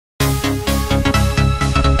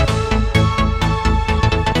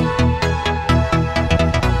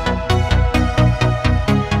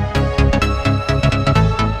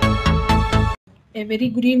very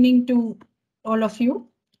good evening to all of you.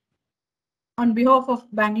 On behalf of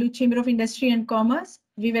Bangalore Chamber of Industry and Commerce,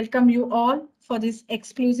 we welcome you all for this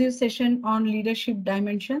exclusive session on leadership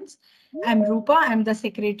dimensions. I'm Rupa, I'm the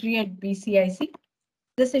secretary at BCIC.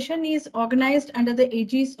 The session is organized under the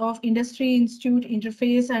aegis of Industry Institute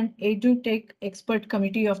Interface and Edutech Expert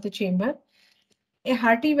Committee of the Chamber. A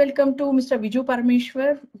hearty welcome to Mr. Viju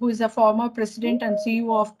Parameshwar, who is a former president and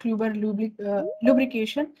CEO of Kluber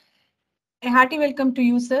Lubrication. A hearty welcome to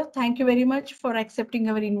you, sir. Thank you very much for accepting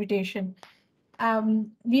our invitation.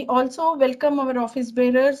 We also welcome our office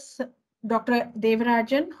bearers, Dr.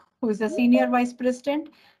 Devarajan, who is the Senior Vice President,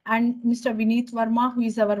 and Mr. Vineet Verma, who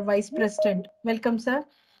is our Vice President. Welcome, sir.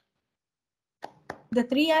 The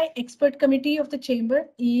 3I Expert Committee of the Chamber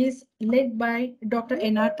is led by Dr.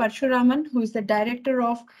 N.R. Parshuraman, who is the Director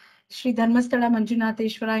of Sri Dharmasthala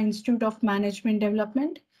Manjunatheshwara Institute of Management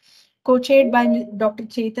Development, co-chaired by Dr.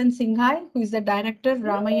 Chetan Singhai, who is the Director,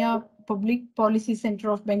 Ramaya Public Policy Center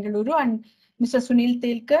of Bengaluru, and Mr. Sunil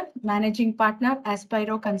Telkar, Managing Partner,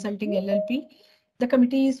 Aspiro Consulting LLP. The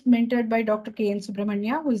committee is mentored by Dr. K.N.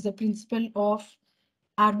 Subramanya, who is the Principal of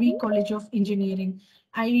RV College of Engineering.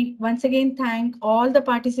 I once again thank all the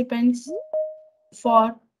participants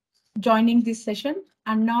for joining this session.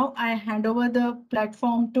 And now I hand over the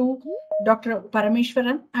platform to Dr.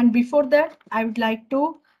 Parameshwaran. And before that, I would like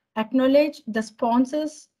to acknowledge the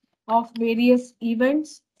sponsors of various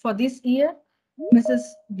events for this year: Mrs.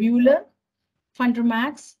 Bueller,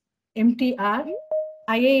 Fundermax, MTR,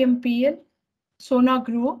 IAMPL, Sona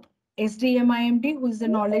Group, SDMIMD, who is the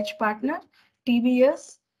knowledge partner,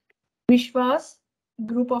 TVS, Vishwas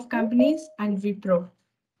Group of Companies, and Wipro.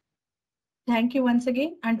 Thank you once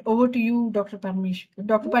again, and over to you, Dr.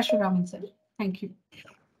 Parshuraman, sir. Thank you.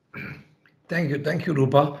 Thank you,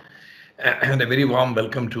 Rupa, and a very warm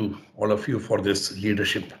welcome to all of you for this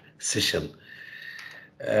leadership session.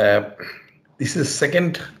 This is the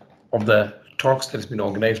second of the talks that has been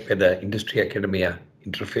organized by the Industry Academia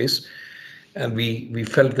Interface, and we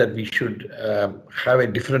felt that we should have a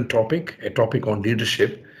different topic, a topic on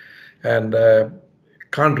leadership, and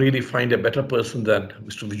can't really find a better person than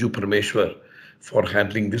Mr. Viju Parameshwar for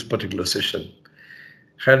handling this particular session.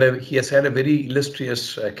 He has had a very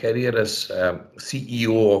illustrious career as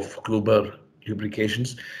CEO of Kluber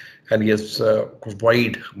Lubrications, and he has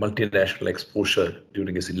wide multinational exposure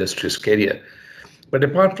during his illustrious career. But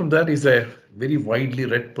apart from that, he's a very widely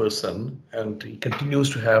read person, and he continues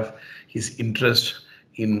to have his interest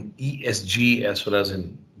in ESG as well as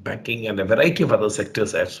in banking and a variety of other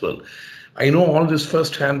sectors as well. I know all this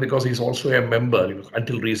firsthand because he's also a member,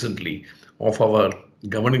 until recently, of our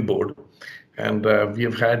governing board, and we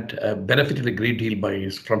have had benefited a great deal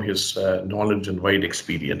from his knowledge and wide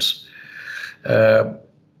experience.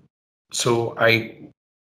 So I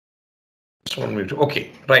just want me to,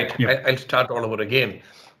 okay, right. Yeah. I'll start all over again.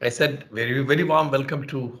 I said very, very warm welcome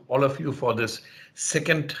to all of you for this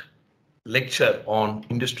second lecture on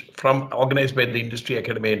industry organized by the Industry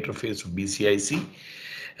Academy Interface of BCIC.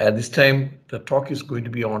 This time the talk is going to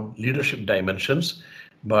be on leadership dimensions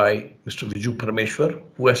by Mr. Viju Parameshwar,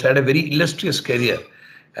 who has had a very illustrious career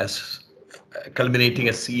as culminating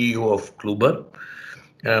as CEO of Kluber,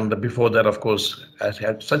 and before that, of course, has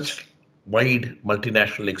had such wide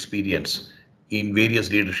multinational experience in various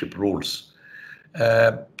leadership roles.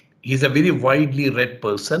 He's a very widely read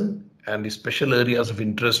person, and his special areas of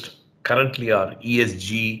interest currently are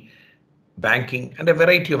ESG, banking, and a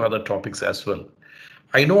variety of other topics as well.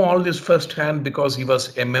 I know all this firsthand because he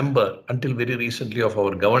was a member until very recently of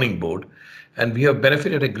our governing board, and we have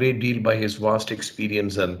benefited a great deal by his vast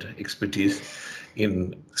experience and expertise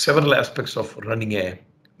in several aspects of running a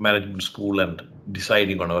management school and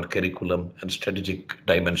deciding on our curriculum and strategic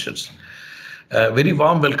dimensions. Very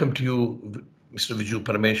warm welcome to you, Mr. Viju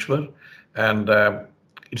Parameshwar, and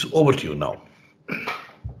it's over to you now.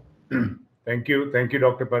 Thank you,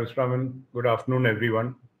 Dr. Parashuraman. Good afternoon,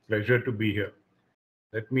 everyone. Pleasure to be here.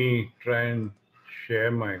 Let me try and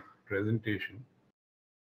share my presentation.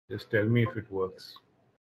 Just tell me if it works.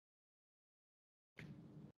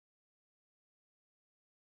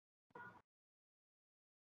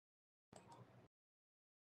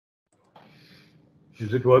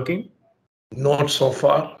 Is it working? Not so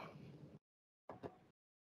far.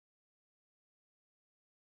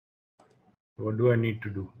 What do I need to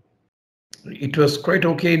do? It was quite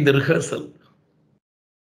okay in the rehearsal.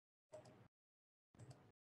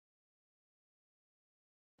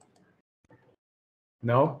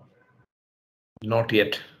 No? Not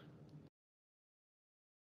yet.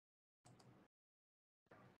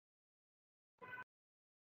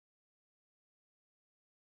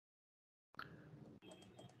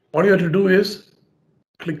 What you have to do is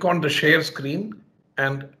click on the share screen,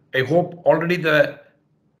 and I hope already the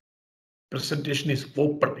presentation is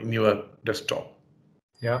open in your desktop.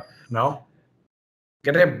 Yeah, now?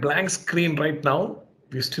 Get a blank screen right now.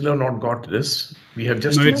 We still have not got this. We have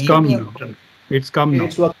just. No, it's come now. It's come now.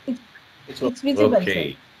 It's visible.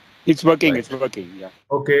 Okay. It's working. Right. It's working. Yeah.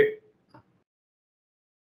 Okay.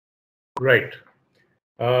 Right.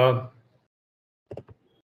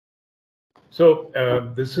 So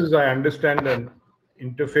this is, I understand, an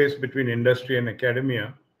interface between industry and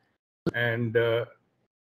academia, and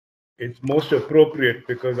it's most appropriate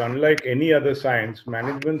because unlike any other science,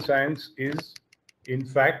 management science is in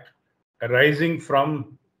fact arising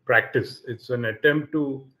from practice. It's an attempt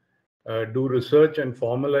to do research and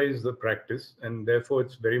formalize the practice, and therefore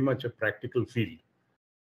it's very much a practical field.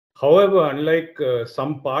 However, unlike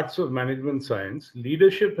some parts of management science,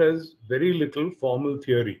 leadership has very little formal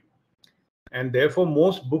theory. And therefore,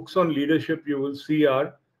 most books on leadership you will see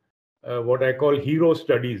are what I call hero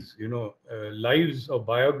studies, lives or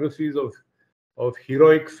biographies of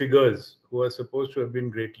heroic figures who are supposed to have been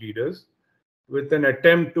great leaders, with an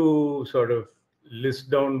attempt to sort of list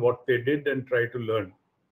down what they did and try to learn.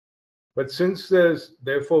 But since there's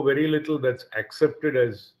therefore very little that's accepted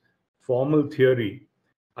as formal theory,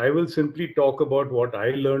 I will simply talk about what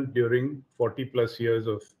I learned during 40 plus years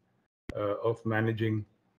of managing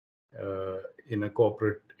in my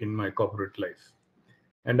corporate life.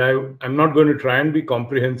 And I'm not going to try and be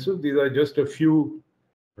comprehensive. These are just a few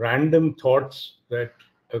random thoughts that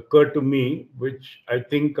occur to me, which I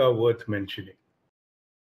think are worth mentioning.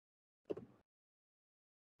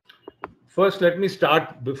 First, let me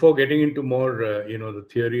start before getting into more, the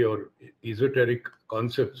theory or esoteric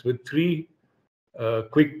concepts with three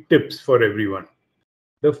quick tips for everyone.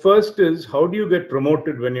 The first is, how do you get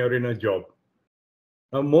promoted when you're in a job?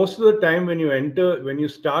 Now, most of the time when you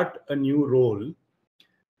start a new role,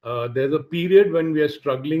 there's a period when we are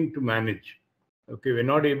struggling to manage. Okay, we're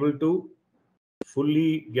not able to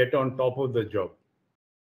fully get on top of the job.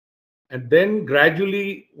 And then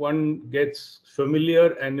gradually one gets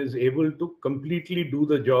familiar and is able to completely do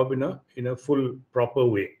the job in a full, proper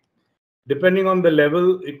way. Depending on the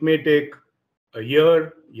level, it may take a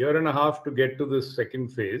year and a half to get to this second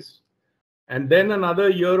phase. And then another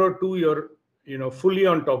year or two, you're fully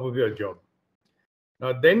on top of your job.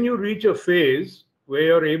 Now, then you reach a phase where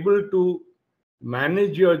you're able to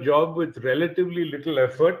manage your job with relatively little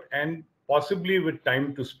effort and possibly with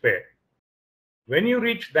time to spare. When you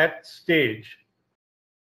reach that stage,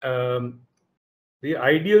 the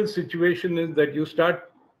ideal situation is that you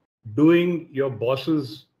start doing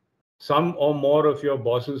some or more of your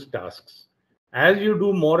boss's tasks. As you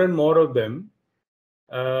do more and more of them,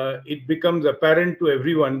 it becomes apparent to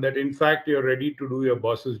everyone that in fact you're ready to do your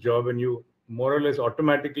boss's job, and you more or less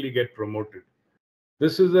automatically get promoted.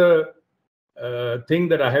 This is a thing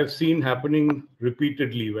that I have seen happening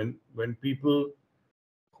repeatedly when people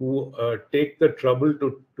who take the trouble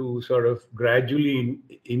to sort of gradually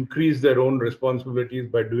increase their own responsibilities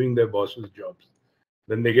by doing their boss's jobs,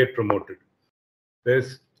 then they get promoted.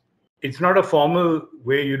 It's not a formal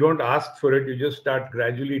way. You don't ask for it. You just start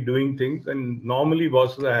gradually doing things, and normally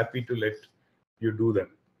bosses are happy to let you do them.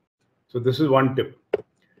 So this is one tip.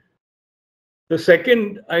 The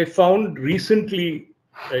second, I found recently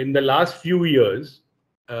in the last few years,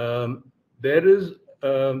 there is,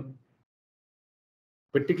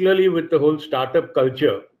 particularly with the whole startup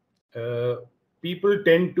culture, people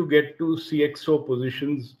tend to get to CXO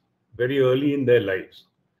positions very early in their lives.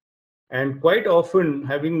 And quite often,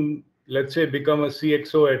 having, let's say, become a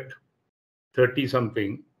CXO at 30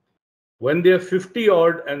 something, when they're 50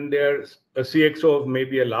 odd and they're a CXO of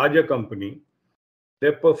maybe a larger company,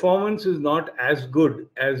 their performance is not as good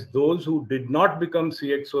as those who did not become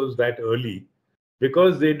CXOs that early,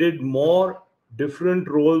 because they did more different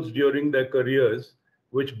roles during their careers,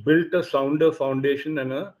 which built a sounder foundation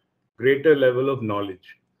and a greater level of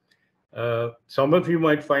knowledge. Some of you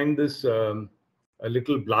might find this a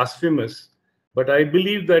little blasphemous, but I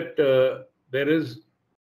believe that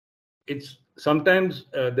sometimes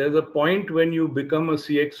there's a point when you become a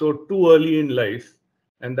CXO too early in life,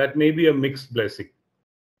 and that may be a mixed blessing.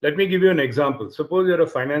 Let me give you an example. Suppose you're a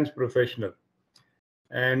finance professional,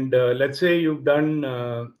 and let's say you've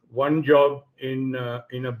done one job in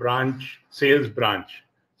a branch, sales branch.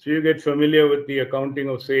 So you get familiar with the accounting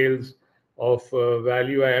of sales, of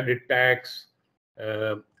value-added tax,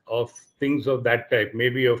 of things of that type,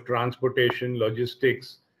 maybe of transportation,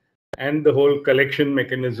 logistics, and the whole collection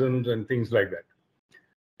mechanisms and things like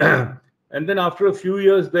that. And then after a few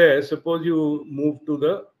years there, suppose you move to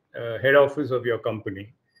the head office of your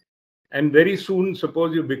company. And very soon,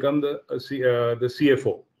 suppose you become the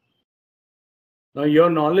CFO. Now, your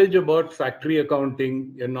knowledge about factory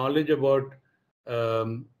accounting, your knowledge about,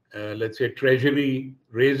 let's say, treasury,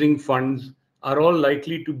 raising funds, are all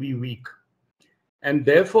likely to be weak. And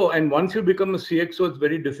therefore, and once you become a CXO, it's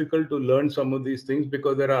very difficult to learn some of these things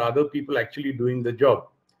because there are other people actually doing the job.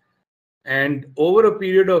 And over a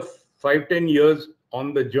period of 5-10 years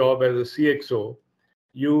on the job as a CXO,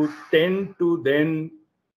 you tend to then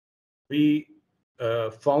be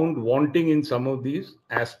found wanting in some of these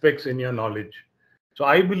aspects in your knowledge. So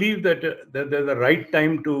I believe that there's a right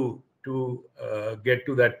time to get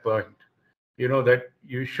to that point. That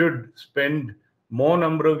you should spend more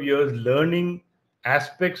number of years learning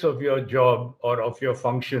aspects of your job or of your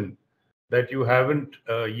function that you haven't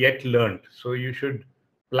yet learned. So you should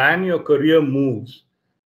plan your career moves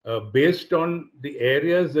based on the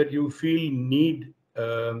areas that you feel need,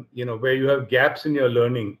 where you have gaps in your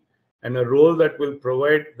learning, and a role that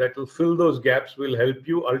will fill those gaps will help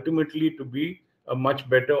you ultimately to be a much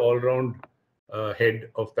better all-round head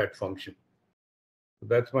of that function. So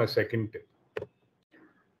that's my second tip.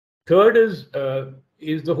 Third is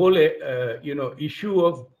the whole issue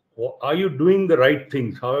of, are you doing the right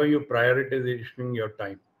things? How are you prioritizing your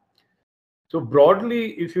time? So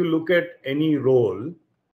broadly, if you look at any role,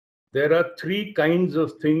 there are 3 kinds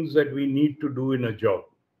of things that we need to do in a job.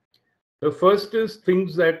 The first is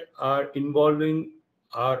things that are involving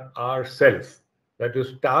ourself, that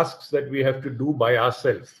is tasks that we have to do by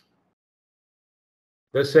ourselves.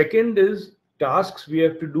 The second is tasks we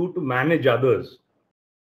have to do to manage others.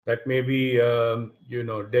 That may be,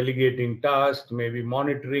 delegating tasks, maybe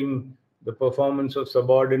monitoring the performance of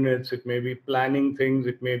subordinates, it may be planning things,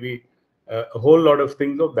 it may be a whole lot of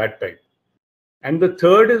things of that type. And the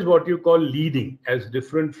third is what you call leading, as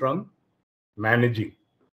different from managing.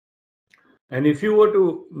 And if you were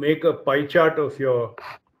to make a pie chart of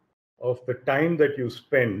the time that you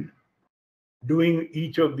spend doing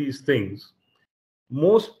each of these things,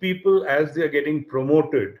 most people, as they are getting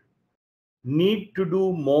promoted, need to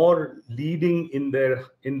do more leading in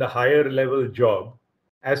the higher level job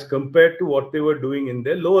as compared to what they were doing in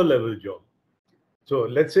their lower level job. So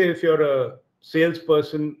let's say if you're a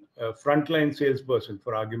salesperson, a frontline salesperson,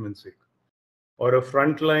 for argument's sake, or a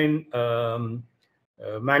frontline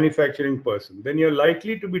manufacturing person, then you're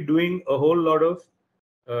likely to be doing a whole lot of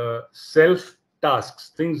self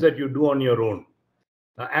tasks, things that you do on your own.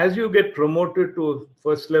 Now, as you get promoted to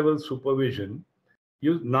first level supervision,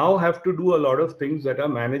 you now have to do a lot of things that are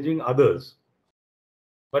managing others.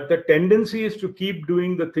 But the tendency is to keep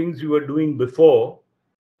doing the things you were doing before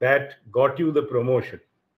that got you the promotion.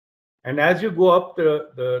 And as you go up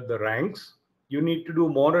the ranks, you need to do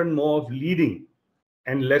more and more of leading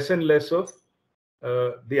and less of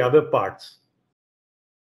the other parts.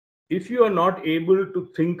 If you are not able to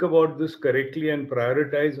think about this correctly and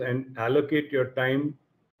prioritize and allocate your time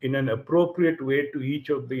in an appropriate way to each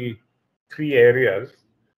of the 3 areas,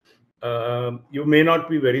 you may not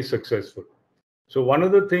be very successful. So one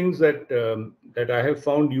of the things that I have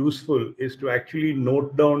found useful is to actually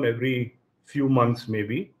note down every few months,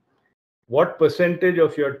 maybe, what percentage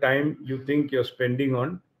of your time you think you're spending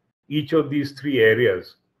on each of these 3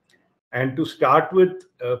 areas. And to start with,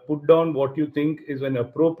 put down what you think is an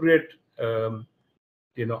appropriate,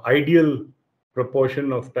 ideal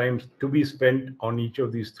proportion of time to be spent on each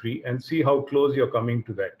of these 3, and see how close you're coming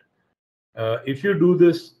to that. If you do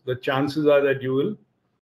this, the chances are that you will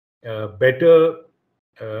better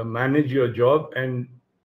manage your job, and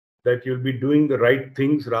that you'll be doing the right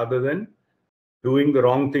things rather than doing the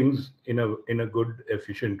wrong things in a good,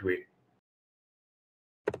 efficient way.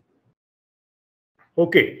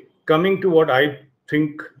 Okay, coming to what I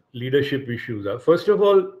think leadership issues are. First of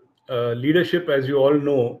all, leadership, as you all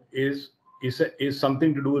know, is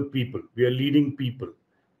something to do with people. We are leading people.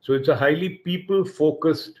 So it's a highly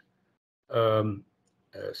people-focused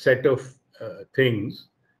set of things.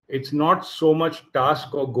 It's not so much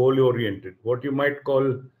task or goal-oriented, what you might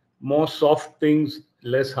call more soft things,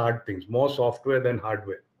 less hard things, more software than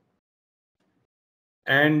hardware.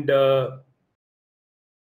 And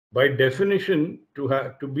by definition,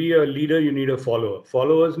 to be a leader, you need a follower.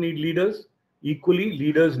 Followers need leaders. Equally,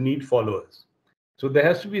 leaders need followers. So there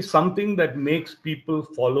has to be something that makes people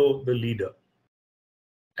follow the leader.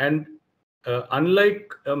 And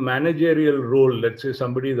unlike a managerial role, let's say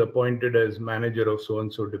somebody is appointed as manager of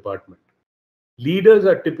so-and-so department, leaders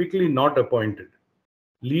are typically not appointed.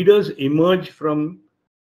 Leaders emerge from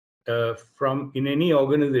in any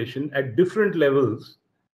organization at different levels,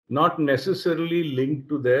 not necessarily linked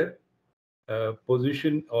to their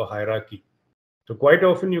position or hierarchy. So quite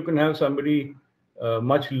often you can have somebody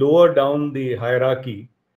much lower down the hierarchy,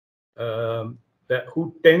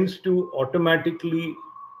 who tends to automatically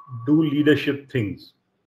do leadership things.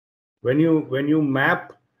 When you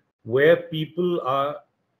map where people are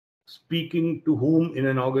speaking to whom in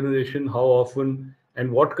an organization, how often,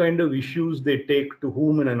 and what kind of issues they take to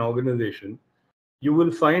whom in an organization, you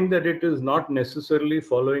will find that it is not necessarily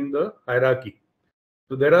following the hierarchy.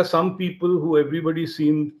 So there are some people who everybody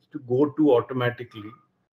seems to go to automatically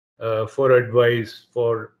for advice,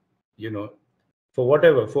 for for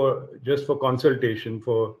whatever, just for consultation,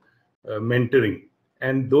 for mentoring,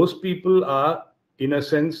 and those people are in a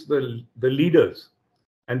sense the leaders,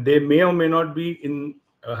 and they may or may not be in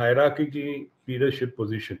a hierarchical leadership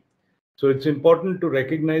position. So it's important to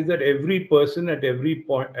recognize that every person at every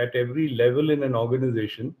point, at every level in an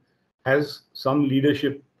organization, has some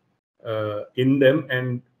leadership in them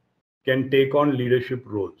and can take on leadership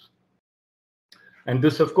roles. And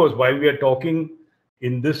this, of course, while we are talking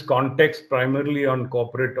in this context primarily on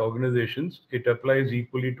corporate organizations, it applies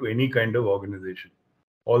equally to any kind of organization.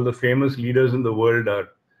 All the famous leaders in the world are,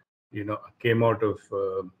 came out of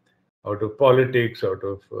politics, out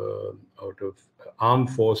of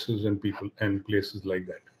armed forces and people and places like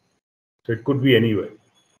that. So it could be anywhere.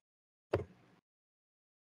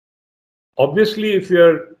 Obviously, if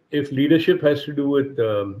leadership has to do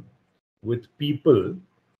with people,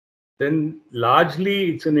 then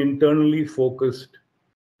largely it's an internally focused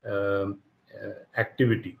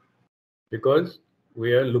activity, because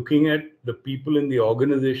we are looking at the people in the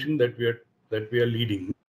organization that we are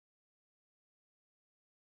leading.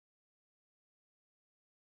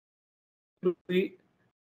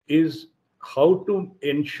 Is how to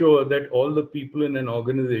ensure that all the people in an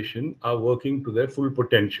organization are working to their full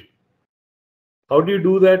potential. How do you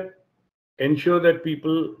do that? Ensure that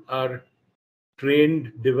people are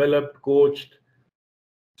trained, developed, coached,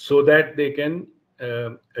 so that they can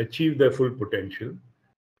achieve their full potential.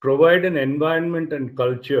 Provide an environment and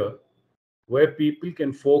culture where people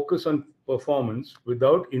can focus on performance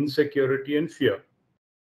without insecurity and fear.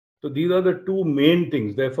 So these are the two main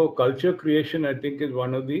things. Therefore, culture creation, I think, is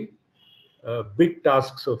one of the big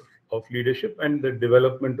tasks of leadership and the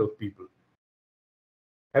development of people.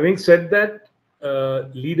 Having said that,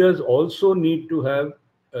 leaders also need to have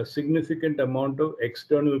a significant amount of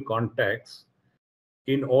external contacts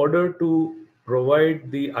in order to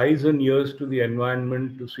provide the eyes and ears to the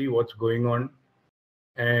environment to see what's going on.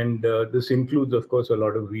 And this includes, of course, a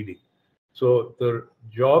lot of reading. So the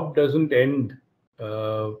job doesn't end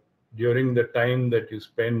during the time that you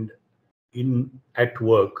spend at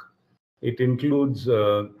work. It includes,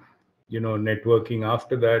 networking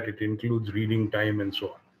after that. It includes reading time and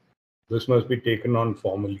so on. This must be taken on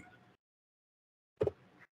formally.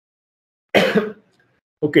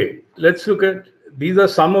 Okay, let's look at, these are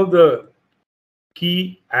some of the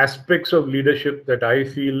key aspects of leadership that I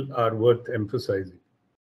feel are worth emphasizing.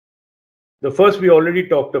 The first we already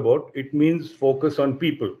talked about. It means focus on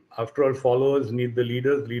people. After all, followers need the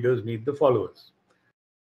leaders, leaders need the followers.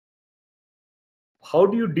 How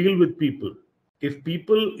do you deal with people? If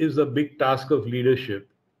people is a big task of leadership,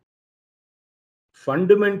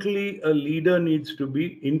 fundamentally, a leader needs to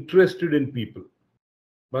be interested in people,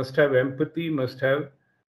 must have empathy, must have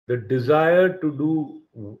the desire to do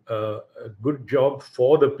a good job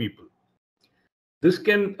for the people. This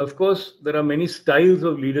can, of course, there are many styles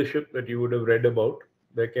of leadership that you would have read about.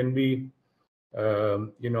 There can be,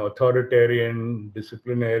 authoritarian,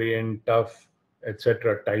 disciplinarian, tough,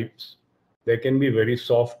 etc. types. There can be very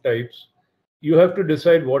soft types. You have to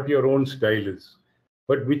decide what your own style is.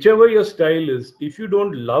 But whichever your style is, if you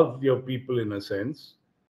don't love your people in a sense,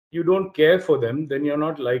 you don't care for them, then you're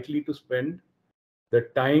not likely to spend the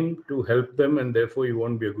time to help them, and therefore you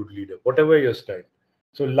won't be a good leader, whatever your style.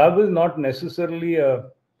 So love is not necessarily an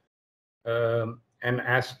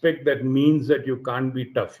aspect that means that you can't be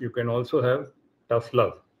tough. You can also have tough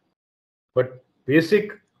love. But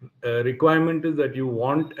basic requirement is that you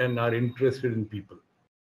want and are interested in people.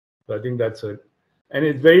 So I think that's it. And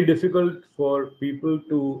it's very difficult for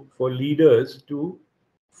for leaders to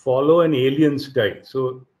follow an alien style.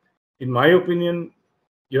 So in my opinion,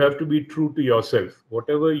 you have to be true to yourself.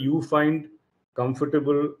 Whatever you find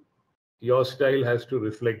comfortable, your style has to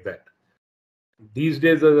reflect that. These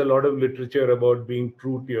days, there's a lot of literature about being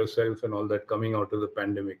true to yourself and all that coming out of the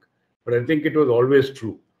pandemic. But I think it was always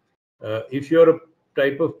true. If you're a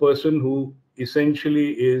type of person who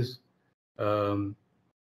essentially is a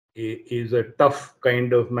tough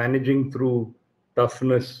kind of managing through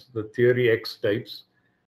toughness, the theory X types,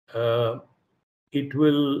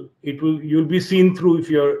 you'll be seen through if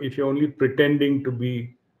you're only pretending to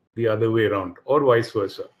be the other way around, or vice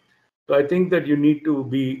versa. So I think that you need to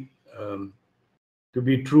be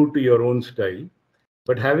true to your own style.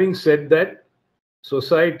 But having said that,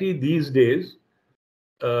 society these days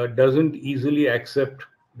doesn't easily accept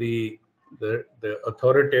the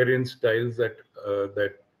authoritarian styles that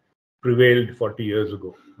prevailed 40 years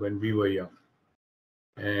ago when we were young,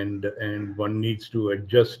 and one needs to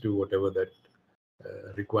adjust to whatever that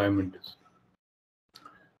requirement is.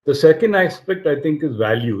 The second aspect, I think, is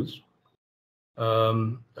values.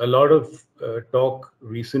 A lot of talk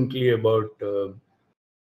recently about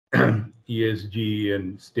ESG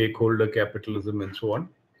and stakeholder capitalism and so on.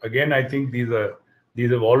 Again, I think these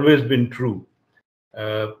have always been true.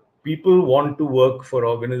 People want to work for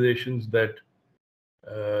organizations that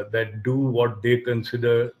do what they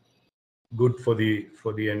consider good for the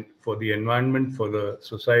environment, for the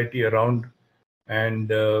society around, and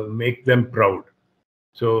make them proud.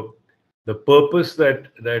 So the purpose that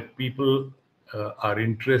people are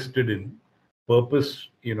interested in,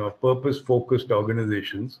 purpose-focused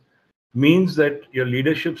organizations, means that your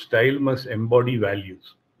leadership style must embody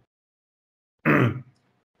values.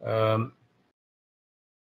 Now,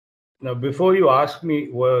 before you ask me,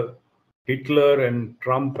 were Hitler and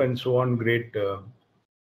Trump and so on great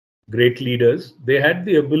leaders? They had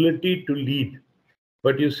the ability to lead,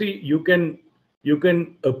 but you see, you can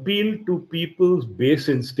appeal to people's base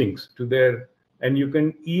instincts, and you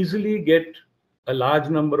can easily get a large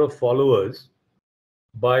number of followers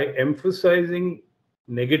by emphasizing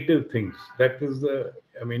negative things. That is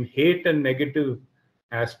hate and negative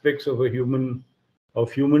aspects of human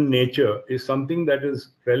nature is something that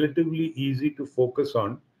is relatively easy to focus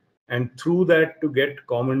on, and through that to get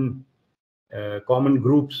common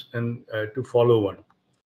groups and to follow one.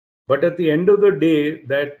 But at the end of the day,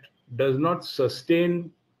 that does not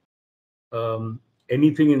sustain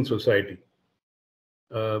anything in society.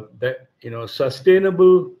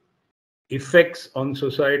 Sustainable effects on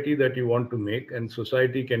society that you want to make, and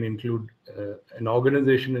society can include an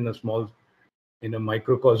organization in a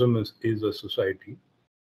microcosm is a society.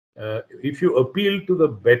 If you appeal to the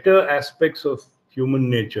better aspects of human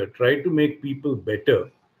nature, try to make people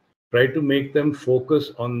better, try to make them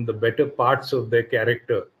focus on the better parts of their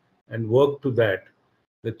character and work to that,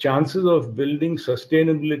 the chances of building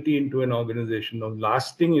sustainability into an organization, of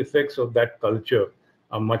lasting effects of that culture,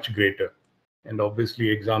 are much greater. And obviously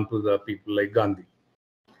examples are people like Gandhi.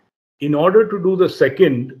 In order to do the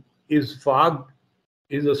second is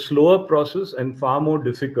a slower process and far more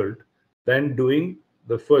difficult than doing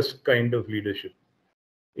the first kind of leadership.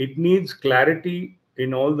 It needs clarity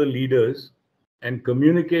in all the leaders and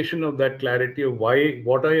communication of that clarity of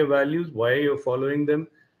what are your values, why are you following them,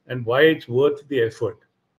 and why it's worth the effort.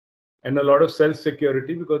 And a lot of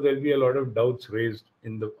self-security, because there'll be a lot of doubts raised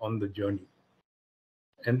on the journey.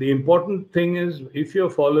 And the important thing is, if you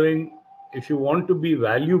want to be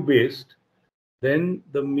value-based, then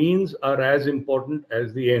the means are as important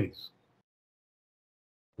as the ends.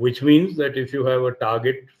 Which means that if you have a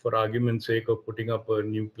target, for argument's sake, of putting up a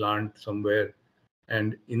new plant somewhere,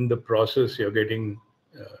 and in the process you're getting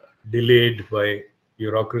delayed by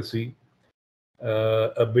bureaucracy,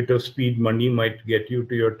 a bit of speed money might get you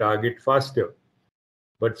to your target faster.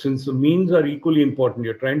 But since the means are equally important,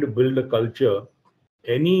 you're trying to build a culture,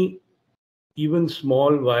 any even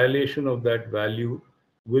small violation of that value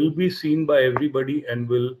will be seen by everybody and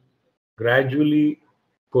will gradually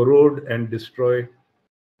corrode and destroy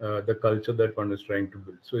the culture that one is trying to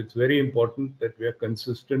build. So it's very important that we are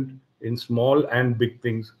consistent in small and big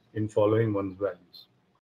things in following one's values.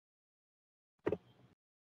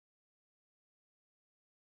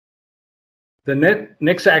 The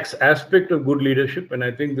next aspect of good leadership, and I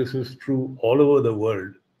think this is true all over the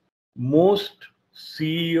world, most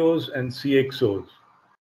CEOs and CXOs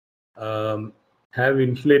have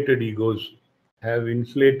inflated egos, have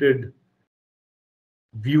inflated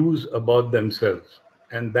views about themselves.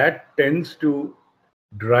 And that tends to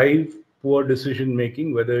drive poor decision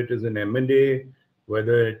making, whether it is in M&A,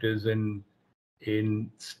 whether it is in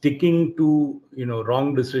sticking to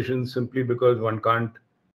wrong decisions simply because one can't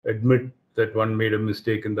admit that one made a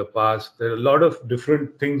mistake in the past. There are a lot of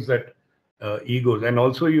different things that egos, and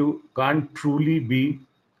also you can't truly be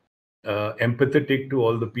empathetic to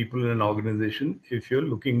all the people in an organization if you're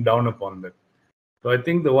looking down upon them. So I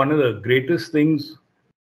think one of the greatest things,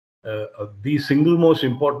 the single most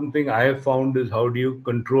important thing I have found, is how do you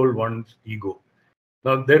control one's ego.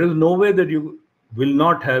 Now, there is no way that you will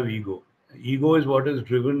not have ego. Ego is what has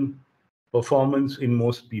driven performance in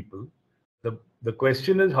most people. The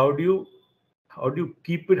question is, how do you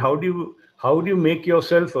keep it? How do you make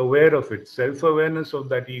yourself aware of it? Self-awareness of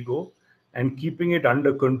that ego and keeping it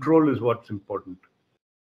under control is what's important.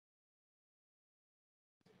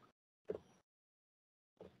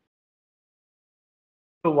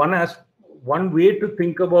 So one way to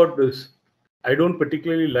think about this, I don't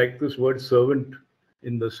particularly like this word servant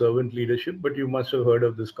in the servant leadership, but you must have heard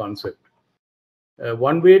of this concept.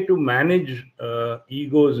 One way to manage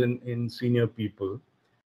egos in senior people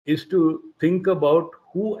is to think about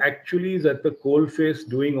who actually is at the coalface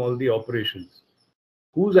doing all the operations.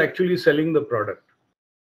 Who's actually selling the product?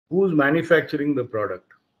 Who's manufacturing the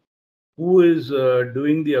product? Who is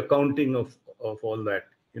doing the accounting of all that?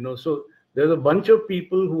 So there's a bunch of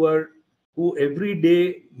people who every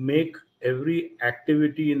day make every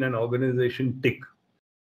activity in an organization tick.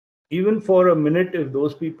 Even for a minute, if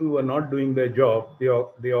those people were not doing their job,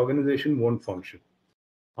 the organization won't function.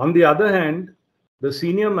 On the other hand, the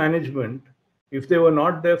senior management, if they were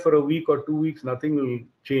not there for a week or 2 weeks, nothing will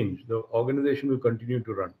change. The organization will continue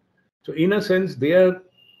to run. So in a sense, they are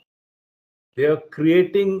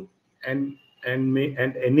creating and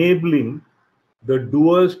enabling the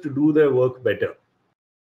doers to do their work better.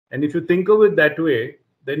 And if you think of it that way,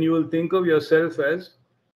 then you will think of yourself as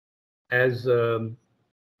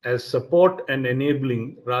support and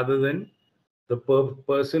enabling rather than the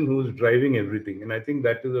person who's driving everything. And I think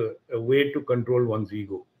that is a way to control one's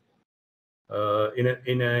ego.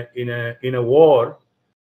 In a war,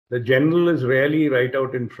 the general is rarely right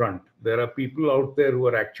out in front. There are people out there who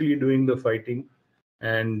are actually doing the fighting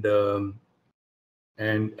and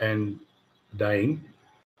dying,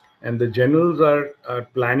 and the generals are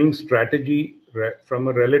planning strategy from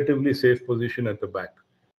a relatively safe position at the back.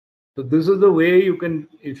 So this is the way you can,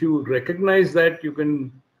 if you recognize that, you can,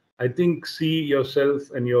 I think, see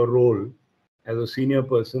yourself and your role as a senior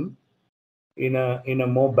person in a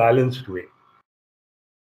more balanced way.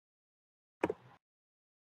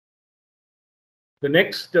 The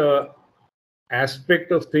next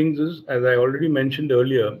aspect of things is, as I already mentioned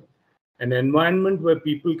earlier, an environment where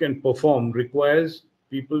people can perform requires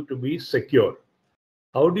people to be secure.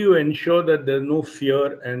 How do you ensure that there's no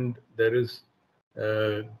fear and there is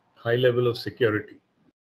a high level of security?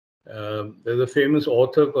 There's a famous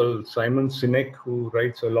author called Simon Sinek who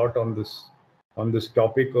writes a lot on this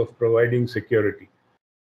topic of providing security.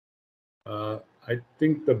 I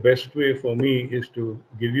think the best way for me is to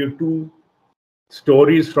give you two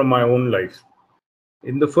stories from my own life.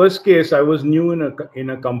 In the first case, I was new in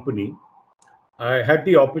a company. I had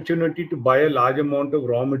the opportunity to buy a large amount of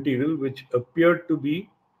raw material, which appeared to be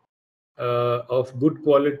of good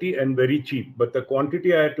quality and very cheap, but the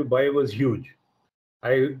quantity I had to buy was huge.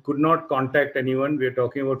 I could not contact anyone. We are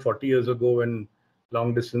talking about 40 years ago when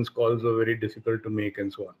long distance calls were very difficult to make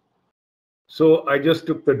and so on. So I just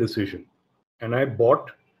took the decision and I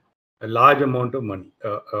bought a large amount of money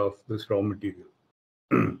of this raw material.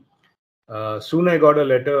 Soon I got a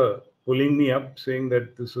letter pulling me up saying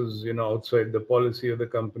that this is, outside the policy of the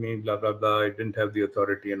company, blah, blah, blah. I didn't have the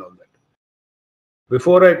authority and all that.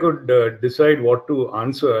 Before I could decide what to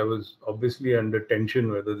answer, I was obviously under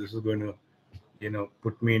tension whether this is going to,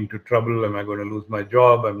 put me into trouble. Am I going to lose my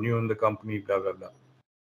job? I'm new in the company, blah, blah,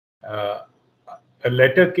 blah. A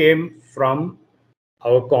letter came from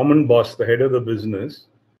our common boss, the head of the business,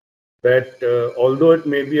 that although it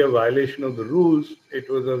may be a violation of the rules, it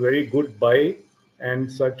was a very good buy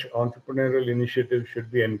and such entrepreneurial initiatives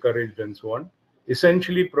should be encouraged and so on,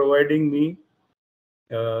 essentially providing me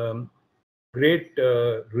great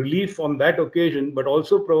relief on that occasion, but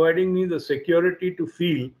also providing me the security to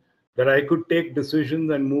feel that I could take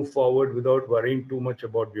decisions and move forward without worrying too much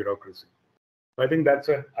about bureaucracy. I think that's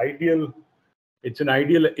an ideal. It's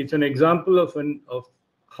an example of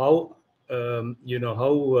how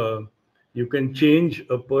you can change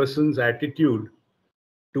a person's attitude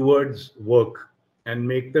towards work and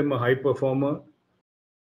make them a high performer,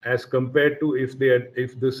 as compared to if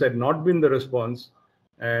this had not been the response,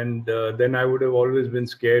 and then I would have always been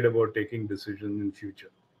scared about taking decisions in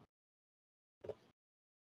future.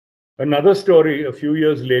 Another story, a few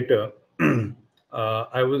years later,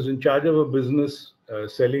 I was in charge of a business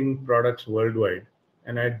selling products worldwide,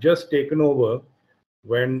 and I had just taken over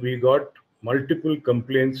when we got multiple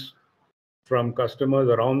complaints from customers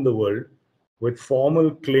around the world with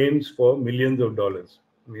formal claims for millions of dollars.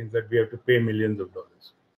 It means that we have to pay millions of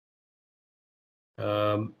dollars.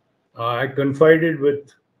 I confided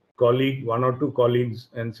with one or two colleagues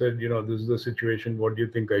and said, this is the situation. What do you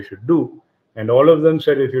think I should do? And all of them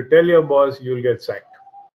said, if you tell your boss, you'll get sacked.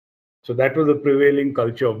 So that was the prevailing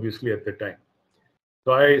culture, obviously, at the time.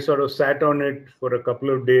 So I sort of sat on it for a couple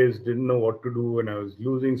of days, didn't know what to do, and I was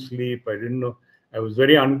losing sleep. I didn't know. I was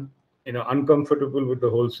very uncomfortable with the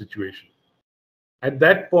whole situation. At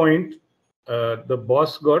that point, the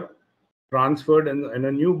boss got transferred and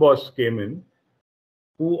a new boss came in,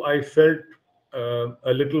 who I felt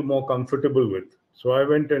a little more comfortable with. So I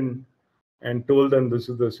went and told them this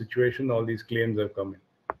is the situation, all these claims have come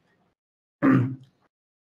in.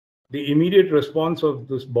 The immediate response of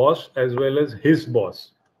this boss as well as his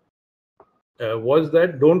boss was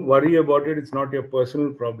that don't worry about it, it's not your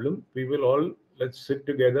personal problem. We will all, let's sit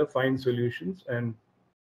together, find solutions, and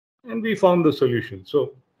we found the solution.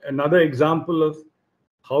 So another example of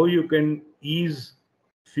how you can ease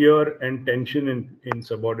fear and tension in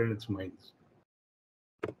subordinates' minds.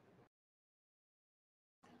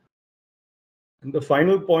 And the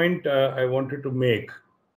final point I wanted to make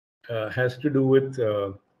has to do with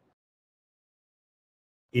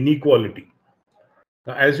inequality.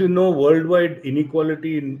 Now, as you know, worldwide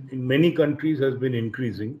inequality in many countries has been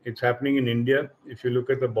increasing. It's happening in India. If you look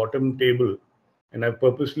at the bottom table, and I've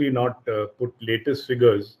purposely not put latest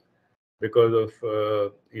figures because of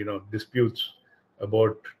disputes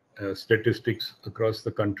about statistics across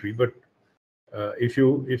the country. But if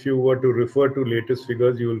you were to refer to latest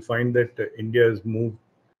figures, you will find that India has moved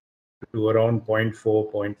to around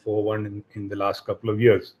 0.4, 0.41 in the last couple of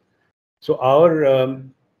years. So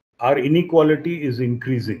our inequality is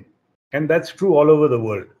increasing, and that's true all over the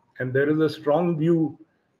world. And there is a strong view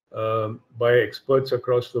by experts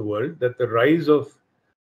across the world that the rise of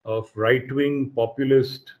right-wing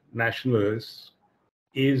populist nationalists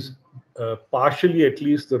is partially, at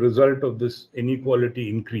least, the result of this inequality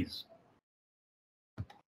increase,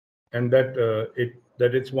 and that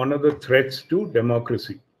it's one of the threats to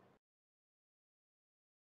democracy.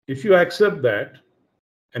 If you accept that,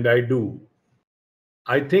 and I do,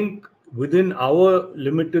 I think within our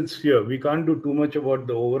limited sphere, we can't do too much about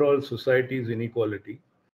the overall society's inequality,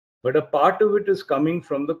 but a part of it is coming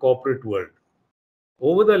from the corporate world.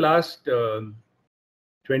 Over the last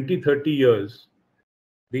 20, 30 years,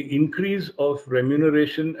 the increase of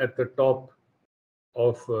remuneration at the top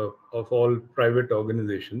of all private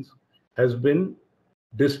organizations has been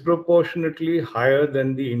disproportionately higher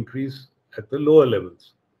than the increase at the lower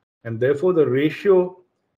levels. And therefore, the ratio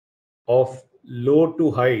of low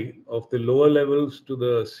to high, of the lower levels to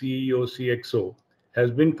the CEO, CXO,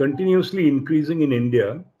 has been continuously increasing in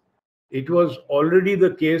India. It was already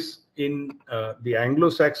the case in the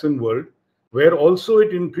Anglo-Saxon world, where also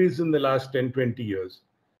it increased in the last 10, 20 years.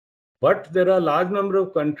 But there are a large number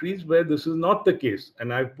of countries where this is not the case.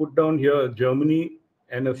 And I've put down here Germany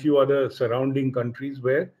and a few other surrounding countries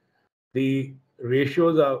where the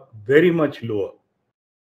ratios are very much lower.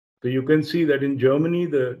 So you can see that in Germany,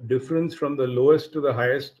 the difference from the lowest to the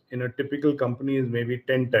highest in a typical company is maybe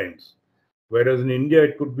 10 times, whereas in India,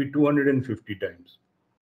 it could be 250 times.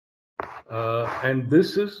 And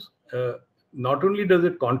this is, not only does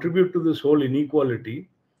it contribute to this whole inequality,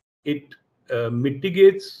 it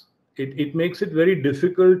mitigates, it makes it very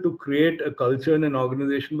difficult to create a culture in an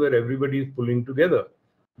organization where everybody is pulling together,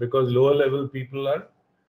 because lower level people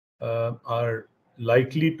are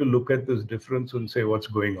likely to look at this difference and say, what's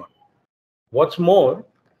going on? What's more,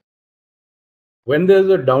 when there's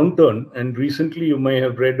a downturn, and recently you may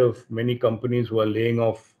have read of many companies who are laying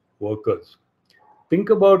off workers. Think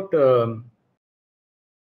about a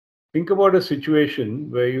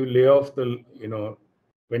situation where you lay off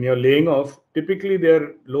when you're laying off, typically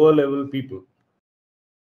they're lower level people.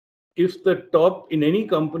 If the top, in any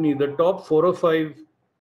company, the top 4 or 5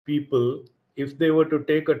 people, if they were to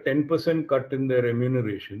take a 10% cut in their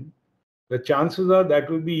remuneration, the chances are that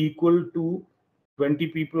will be equal to 20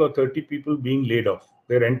 people or 30 people being laid off,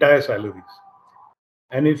 their entire salaries.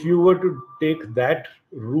 And if you were to take that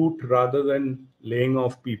route rather than laying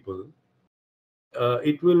off people,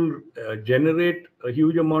 it will generate a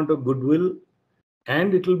huge amount of goodwill,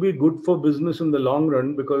 and it will be good for business in the long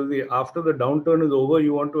run, because after the downturn is over,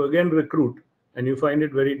 you want to again recruit, and you find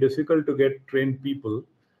it very difficult to get trained people,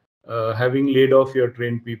 having laid off your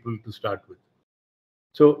trained people to start with.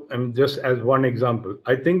 So, just as one example,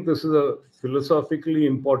 I think this is a philosophically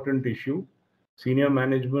important issue. Senior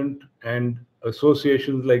management and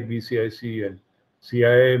associations like BCIC and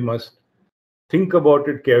CIA must think about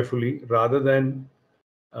it carefully, rather than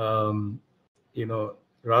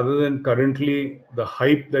currently the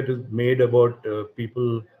hype that is made about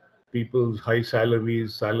people's high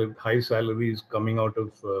salaries coming out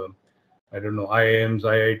of IIMs,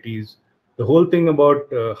 IITs. The whole thing about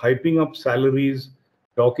hyping up salaries,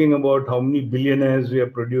 talking about how many billionaires we are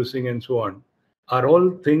producing and so on, are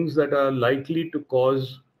all things that are likely to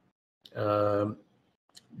cause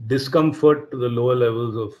discomfort to the lower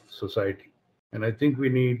levels of society. And I think we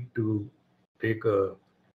need to take a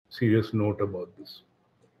serious note about this.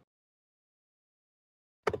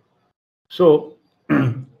 So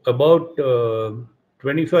about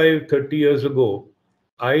 25, 30 years ago,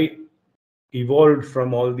 I evolved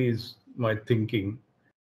from all these my thinking,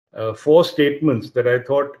 4 statements that I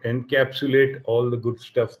thought encapsulate all the good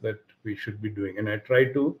stuff that we should be doing. And I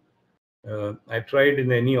tried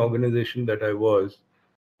in any organization that I was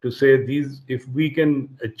to say these, if we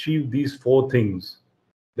can achieve these 4 things,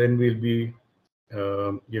 then we'll be,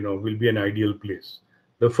 we'll be an ideal place.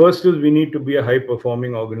 The first is we need to be a high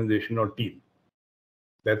performing organization or team.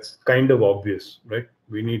 That's kind of obvious, right?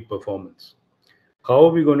 We need performance. How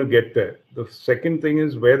are we going to get there? The second thing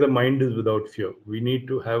is where the mind is without fear. We need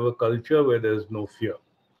to have a culture where there's no fear,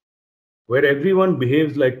 where everyone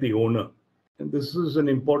behaves like the owner. And this is an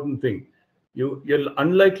important thing. You're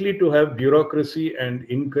unlikely to have bureaucracy and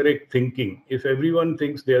incorrect thinking if everyone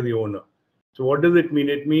thinks they're the owner. So what does it mean?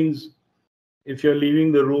 It means if you're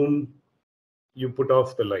leaving the room, you put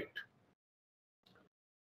off the light.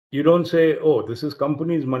 You don't say, oh, this is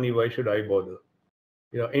company's money, why should I bother?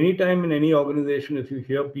 Anytime in any organization, if you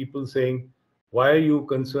hear people saying, why are you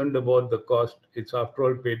concerned about the cost? It's after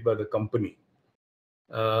all paid by the company.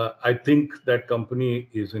 I think that company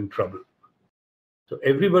is in trouble. So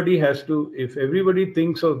everybody has to, if everybody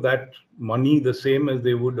thinks of that money the same as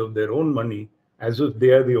they would of their own money, as if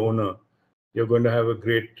they are the owner, you're going to have a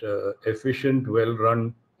great, efficient,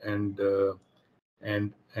 well-run, and a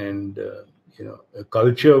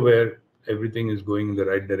culture where everything is going in the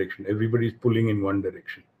right direction. Everybody's pulling in one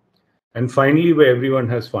direction. And finally, where everyone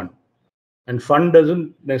has fun. And fun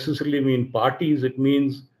doesn't necessarily mean parties. It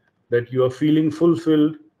means that you are feeling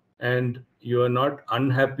fulfilled and you are not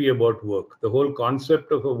unhappy about work. The whole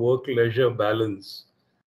concept of a work-leisure balance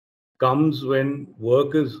comes when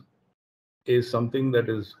work is something that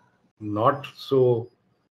is not so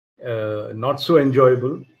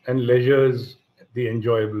enjoyable, and leisure is the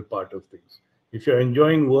enjoyable part of things. If you're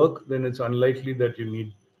enjoying work, then it's unlikely that you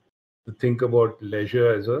need to think about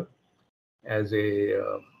leisure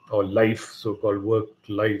or life, so-called work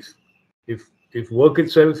life. If work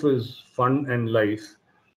itself is fun and life,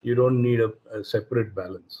 you don't need a separate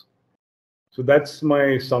balance. So that's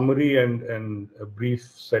my summary and a brief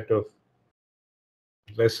set of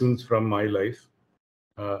lessons from my life.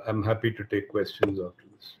 I'm happy to take questions after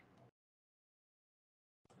this.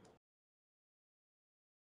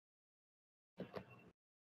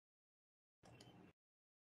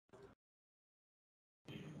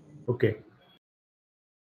 Okay.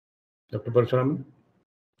 Dr. Parashuram?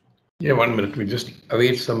 Yeah, 1 minute. We just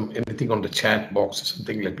await anything on the chat box or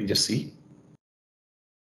something. Let me just see.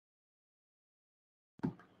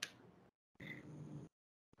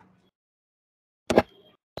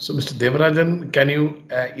 So, Mr. Devarajan, can you?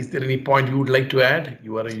 Is there any point you would like to add?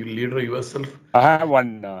 You are a leader yourself. I have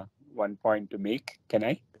one point to make. Can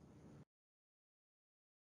I?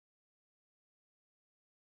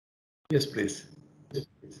 Yes, please.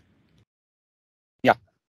 Yeah.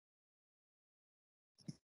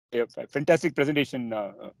 Fantastic presentation,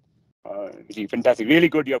 fantastic, really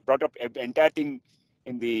good. You have brought up the entire thing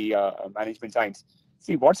in the management science.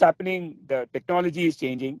 See what's happening. The technology is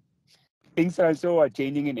changing. Things also are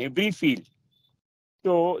changing in every field.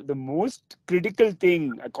 So the most critical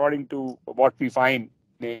thing, according to what we find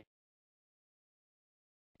in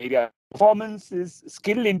area, performance is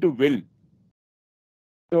skill into will.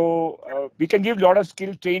 So we can give a lot of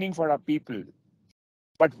skill training for our people,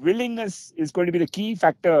 but willingness is going to be the key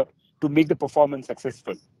factor to make the performance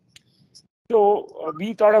successful. So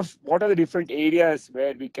we thought of what are the different areas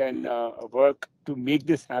where we can work to make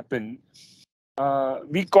this happen.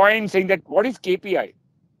 We coined saying that what is KPI?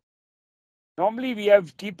 Normally we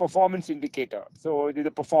have key performance indicator. So the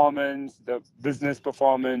performance, the business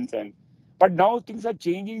performance, but now things are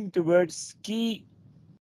changing towards key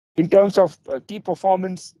in terms of key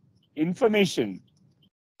performance information.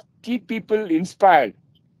 Keep people inspired,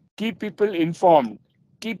 keep people informed,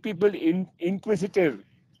 keep people inquisitive.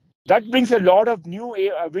 That brings a lot of new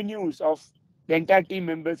avenues of the entire team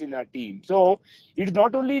members in our team. So it is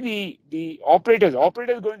not only the operators.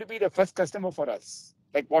 Operators is going to be the first customer for us,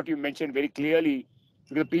 like what you mentioned very clearly.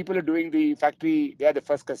 Because the people are doing the factory, they are the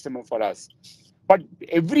first customer for us. But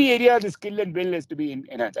every area, the skill and will has to be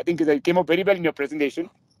enhanced. I think it came up very well in your presentation.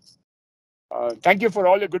 Thank you for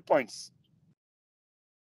all the good points.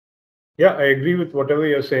 Yeah, I agree with whatever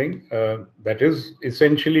you're saying. That is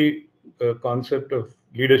essentially a concept of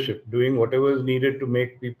leadership, doing whatever is needed to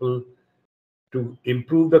make people, to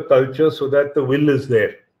improve the culture so that the will is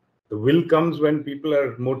there. The will comes when people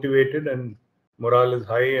are motivated and morale is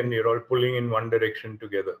high and you're all pulling in one direction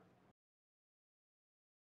together.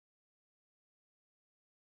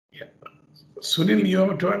 Yeah. Sunil,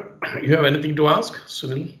 you have anything to ask?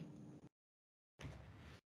 Sunil?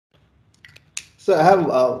 So I have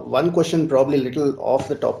one question, probably a little off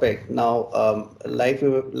the topic. Now, like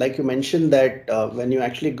you mentioned that when you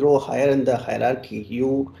actually grow higher in the hierarchy,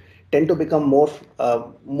 you tend to become more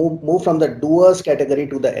move from the doers category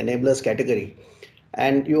to the enablers category.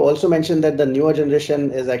 And you also mentioned that the newer generation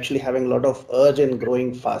is actually having a lot of urge in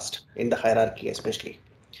growing fast in the hierarchy, especially.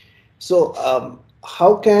 So,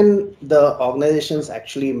 how can the organizations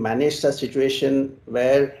actually manage such situation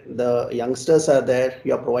where the youngsters are there?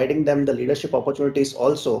 You are providing them the leadership opportunities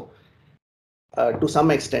also to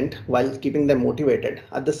some extent while keeping them motivated.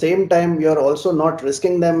 At the same time, you are also not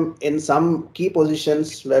risking them in some key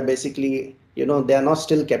positions where basically, they are not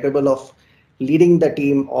still capable of leading the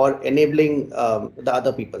team or enabling the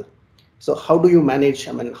other people. So, how do you manage?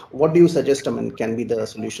 I mean, what do you suggest? I mean, can be the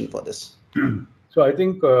solution for this? So I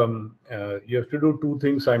think you have to do two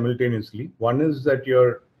things simultaneously. One is that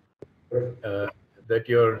you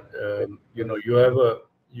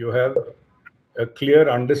have a clear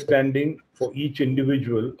understanding for each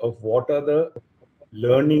individual of what are the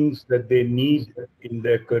learnings that they need in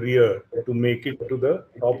their career to make it to the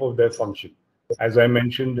top of their function. As I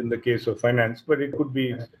mentioned in the case of finance, but it could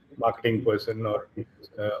be marketing person or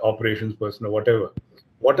operations person or whatever.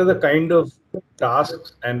 What are the kind of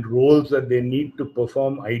tasks and roles that they need to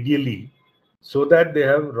perform ideally, so that they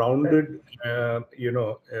have rounded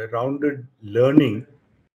learning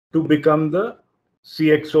to become the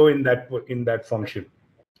CXO in that function,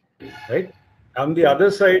 right? On the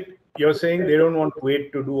other side, you're saying they don't want to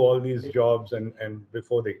wait to do all these jobs and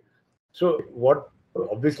before they. So what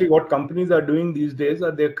companies are doing these days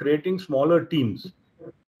are they're creating smaller teams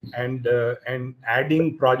and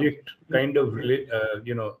adding project kind of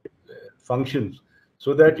functions,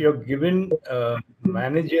 so that you're given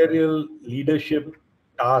managerial leadership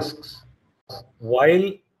tasks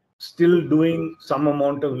while still doing some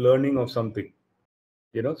amount of learning of something.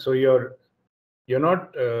 So you're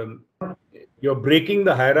not you're breaking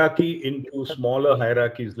the hierarchy into smaller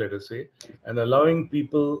hierarchies, let us say, and allowing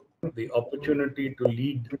people the opportunity to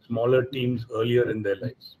lead smaller teams earlier in their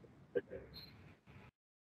lives.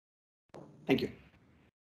 Thank you.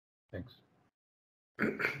 Thanks.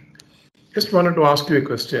 Just wanted to ask you a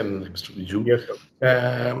question, Mr. Viju. Yes,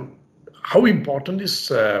 sir. How important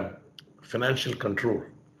is financial control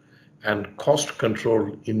and cost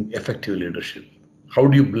control in effective leadership? How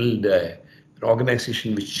do you build an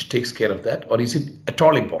organization which takes care of that, or is it at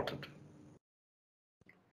all important?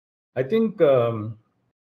 I think, again,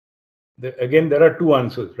 there are two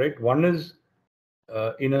answers, right? One is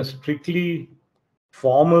in a strictly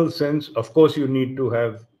formal sense, of course, you need to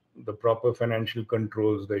have the proper financial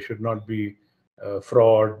controls. There should not be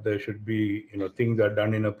fraud. There should be, things are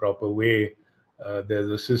done in a proper way. There's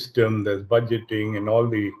a system, there's budgeting and all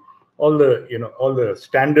the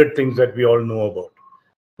standard things that we all know about.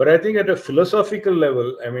 But I think at a philosophical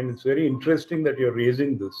level, I mean, it's very interesting that you're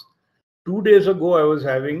raising this. 2 days ago, I was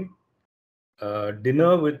having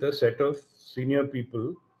dinner with a set of senior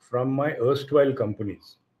people from my erstwhile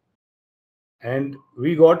companies. And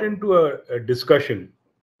we got into a discussion,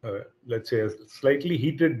 let's say a slightly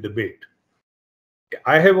heated debate.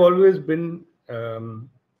 I have always been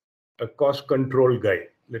a cost control guy,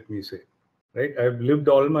 let me say, right? I've lived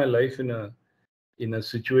all my life in a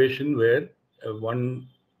situation where one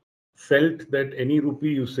felt that any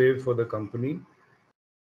rupee you save for the company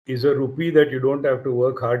is a rupee that you don't have to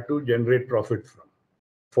work hard to generate profit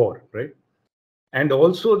for, right? And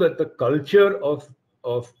also that the culture of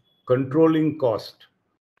controlling cost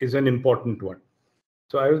is an important one.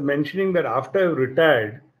 So I was mentioning that after I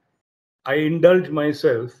retired, I indulged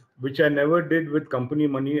myself, which I never did with company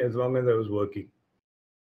money as long as I was working,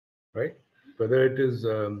 right? Whether it is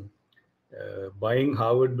buying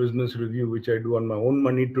Harvard Business Review, which I do on my own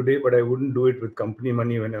money today, but I wouldn't do it with company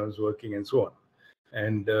money when I was working, and so on.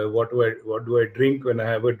 And what do I drink when I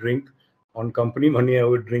have a drink? On company money, I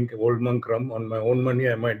would drink Old Monk rum. On my own money,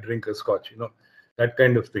 I might drink a scotch, that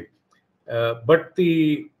kind of thing. But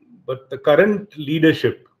the current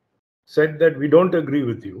leadership said that we don't agree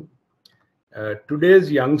with you. Today's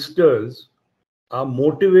youngsters are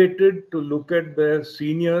motivated to look at their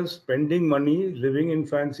seniors spending money, living in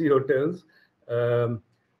fancy hotels,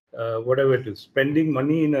 whatever it is, spending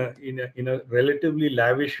money in a relatively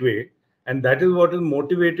lavish way, and that is what is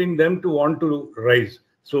motivating them to want to rise.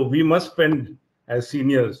 So we must spend as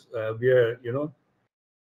seniors. We are,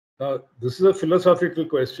 Now this is a philosophical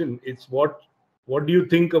question. It's what do you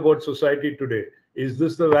think about society today? Is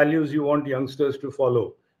this the values you want youngsters to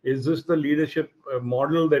follow? Is this the leadership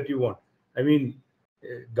model that you want? I mean,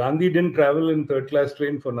 Gandhi didn't travel in third-class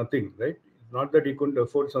train for nothing, right? Not that he couldn't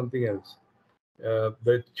afford something else.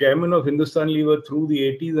 The chairman of Hindustan Lever through the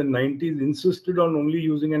 80s and 90s insisted on only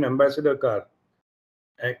using an ambassador car,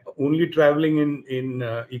 only traveling in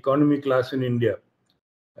economy class in India.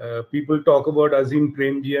 People talk about Azim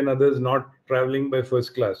Premji and others not traveling by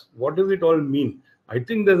first class. What does it all mean? I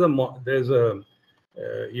think you're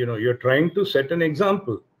trying to set an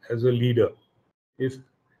example as a leader. If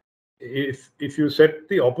you set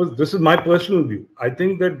the opposite, this is my personal view. I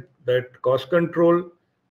think that cost control,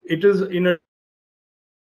 it is in a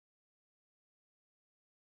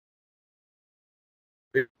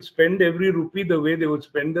they spend every rupee the way they would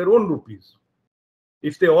spend their own rupees.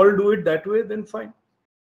 If they all do it that way, then fine.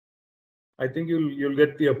 I think you'll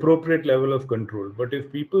get the appropriate level of control. But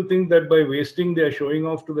if people think that by wasting they are showing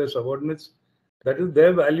off to their subordinates, that is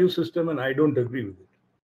their value system, and I don't agree with it.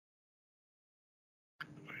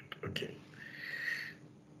 Okay.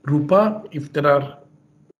 Rupa, if there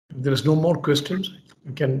is no more questions,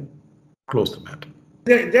 you can close the matter.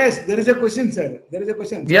 Yes, there is a question, sir. There is a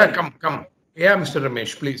question. Yeah, come. Yeah, Mr.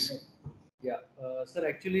 Ramesh, please. Yeah, sir,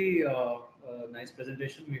 actually, nice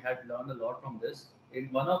presentation. We had learned a lot from this. In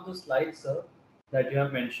one of the slides, sir, that you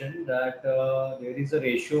have mentioned that there is a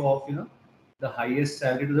ratio of, the highest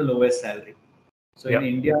salary to the lowest salary. So in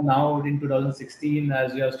India now, in 2016,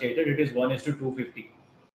 as you have stated, it is 1:250.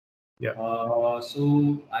 Yeah.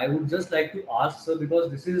 So I would just like to ask, sir,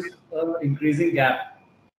 because this is an increasing gap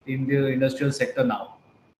in the industrial sector now.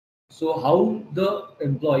 So how the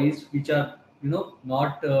employees which are,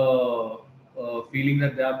 not feeling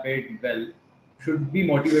that they are paid well should be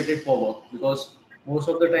motivated for work, because most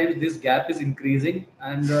of the times this gap is increasing,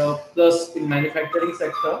 and plus in manufacturing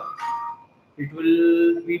sector, it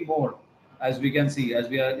will be more, as we can see,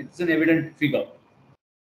 it's an evident figure.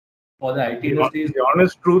 For the IT industry, the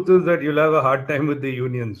honest truth is that you'll have a hard time with the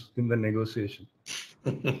unions in the negotiation.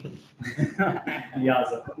 Yeah,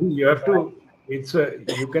 sir. You have to.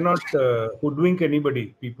 You cannot hoodwink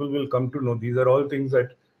anybody. People will come to know. These are all things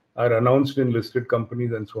that are announced in listed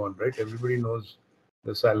companies and so on, right? Everybody knows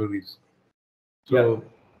the salaries. So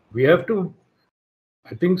we have to.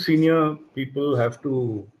 I think senior people have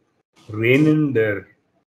to rein in their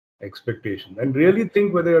expectation and really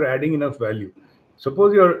think whether you're adding enough value.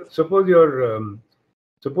 Suppose you're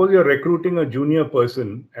recruiting a junior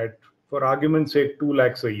person at, for argument's sake, 2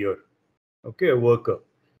 lakhs a year. Okay, a worker.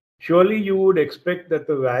 Surely you would expect that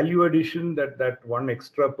the value addition that one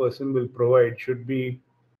extra person will provide should be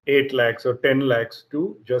 8 lakhs or 10 lakhs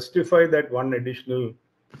to justify that one additional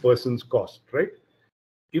person's cost, right?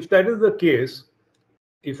 If that is the case,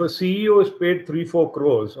 if a CEO is paid 3-4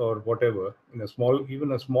 crores or whatever,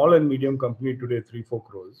 even a small and medium company today, 3-4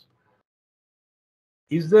 crores,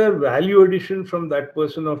 is there value addition from that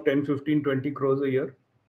person of 10, 15, 20 crores a year?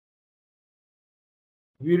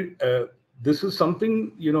 This is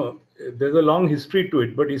something, there's a long history to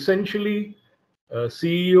it, but essentially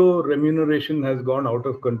CEO remuneration has gone out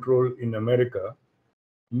of control in America,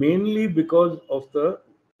 mainly because of the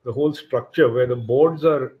whole structure where the boards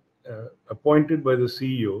are appointed by the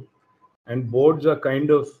CEO and boards are kind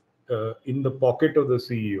of in the pocket of the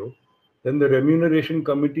CEO. Then the remuneration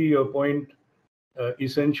committee you appoint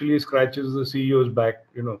essentially scratches the CEO's back,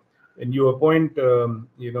 and you appoint,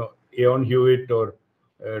 Aon Hewitt or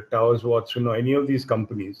Towers Watson or any of these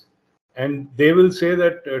companies, and they will say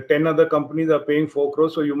that 10 other companies are paying 4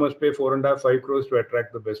 crores, so you must pay 4.5, 5 crores to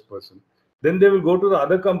attract the best person. Then they will go to the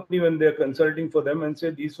other company when they're consulting for them and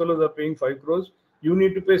say, these fellows are paying 5 crores, you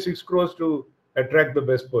need to pay 6 crores to attract the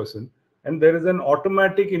best person. And there is an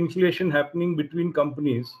automatic inflation happening between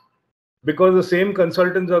companies because the same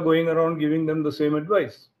consultants are going around giving them the same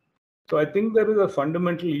advice. So I think there is a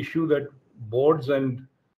fundamental issue that boards and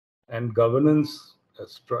governance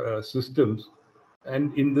systems,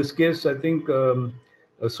 and in this case, I think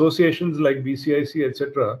associations like BCIC,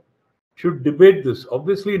 etc., should debate this.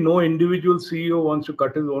 Obviously, no individual CEO wants to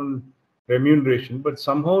cut his own remuneration, but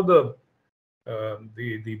somehow the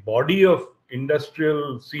body of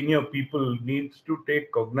industrial senior people needs to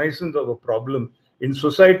take cognizance of a problem in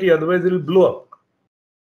society, otherwise it will blow up,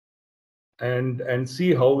 and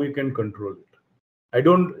see how we can control it.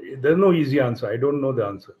 There's no easy answer. I don't know the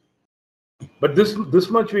answer. But this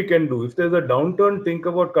much we can do. If there's a downturn, think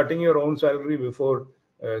about cutting your own salary before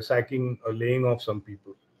sacking or laying off some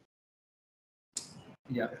people.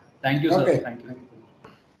 Yeah. Thank you, sir. Okay. Thank you.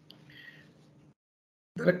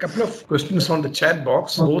 There are a couple of questions on the chat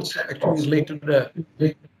box. Both actually relate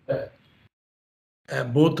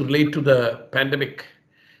to the pandemic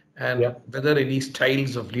and whether any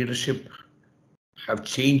styles of leadership have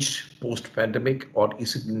changed post-pandemic, or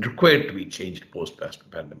is it required to be changed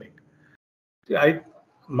post-pandemic? See,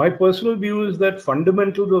 my personal view is that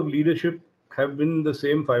fundamentals of leadership have been the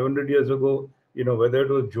same 500 years ago. Whether it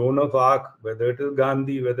was Joan of Arc, whether it is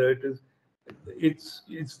Gandhi, whether it is,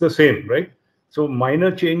 it's the same, right? So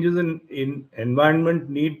minor changes in environment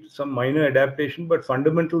need some minor adaptation, but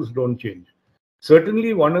fundamentals don't change.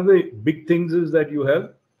 Certainly, one of the big things is that you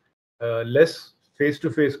have less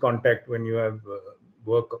face-to-face contact when you have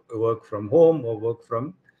work from home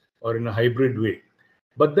or in a hybrid way.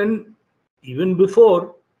 But then, even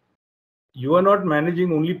before, you are not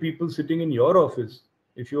managing only people sitting in your office.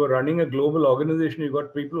 If you are running a global organization, you've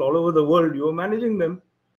got people all over the world, you are managing them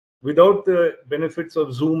without the benefits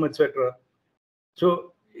of Zoom, etc.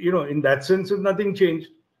 So, in that sense, nothing changed.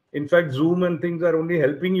 In fact, Zoom and things are only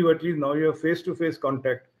helping you. At least now you have face-to-face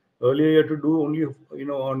contact. Earlier, you had to do only,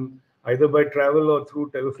 on either by travel or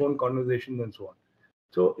through telephone conversations and so on.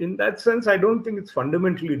 So, in that sense, I don't think it's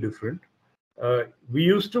fundamentally different. We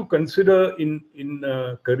used to consider in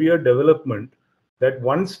career development that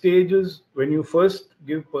one stage is when you first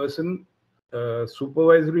give person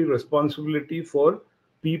supervisory responsibility for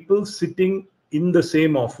people sitting in the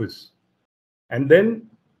same office. And then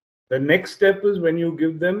the next step is when you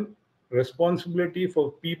give them responsibility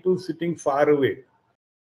for people sitting far away.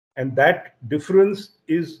 And that difference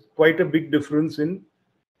is quite a big difference in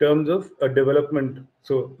terms of a development.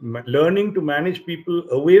 So learning to manage people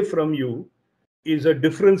away from you is a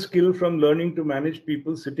different skill from learning to manage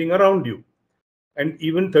people sitting around you. And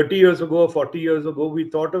even 30 years ago or 40 years ago, we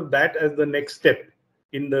thought of that as the next step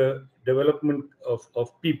in the development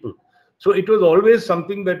of people. So it was always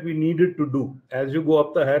something that we needed to do. As you go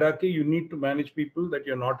up the hierarchy, you need to manage people that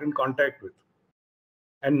you're not in contact with.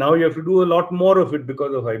 And now you have to do a lot more of it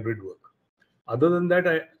because of hybrid work. Other than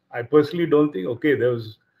that, I personally don't think, okay, there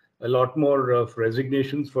was a lot more of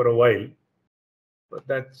resignations for a while. But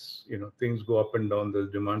that's, things go up and down, the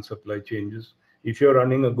demand supply changes. If you're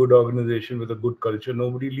running a good organization with a good culture,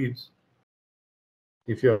 nobody leaves.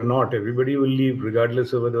 If you're not, everybody will leave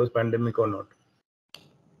regardless of whether it was pandemic or not.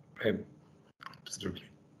 Right. Absolutely.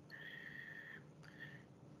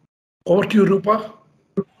 Over to you, Rupa.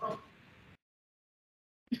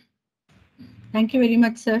 Thank you very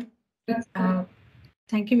much, sir.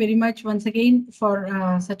 Thank you very much once again for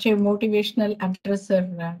such a motivational address,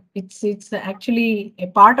 sir. It's actually a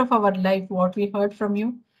part of our life, what we heard from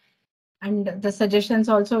you. And the suggestions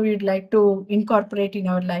also we'd like to incorporate in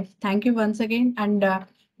our life. Thank you once again. And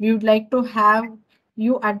we would like to have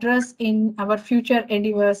you address in our future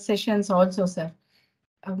endeavors sessions also, sir.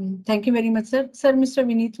 Thank you very much, sir. Sir, Mr.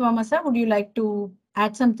 Vineet Verma, sir, would you like to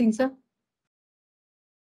add something, sir?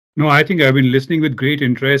 No, I think I've been listening with great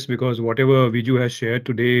interest because whatever Viju has shared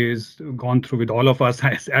today is gone through with all of us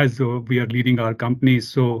as we are leading our companies.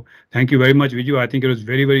 So thank you very much, Viju. I think it was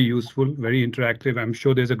very, very useful, very interactive. I'm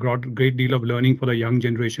sure there's a great deal of learning for the young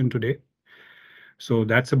generation today. So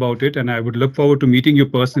that's about it. And I would look forward to meeting you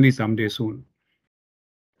personally someday soon.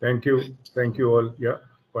 Thank you. Thank you all. Yeah,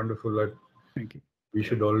 wonderful. Thank you. We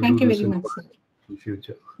should all Thank do you this very in much, sir. the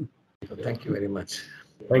future. Thank you very much.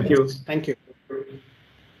 Thank you. Thank you.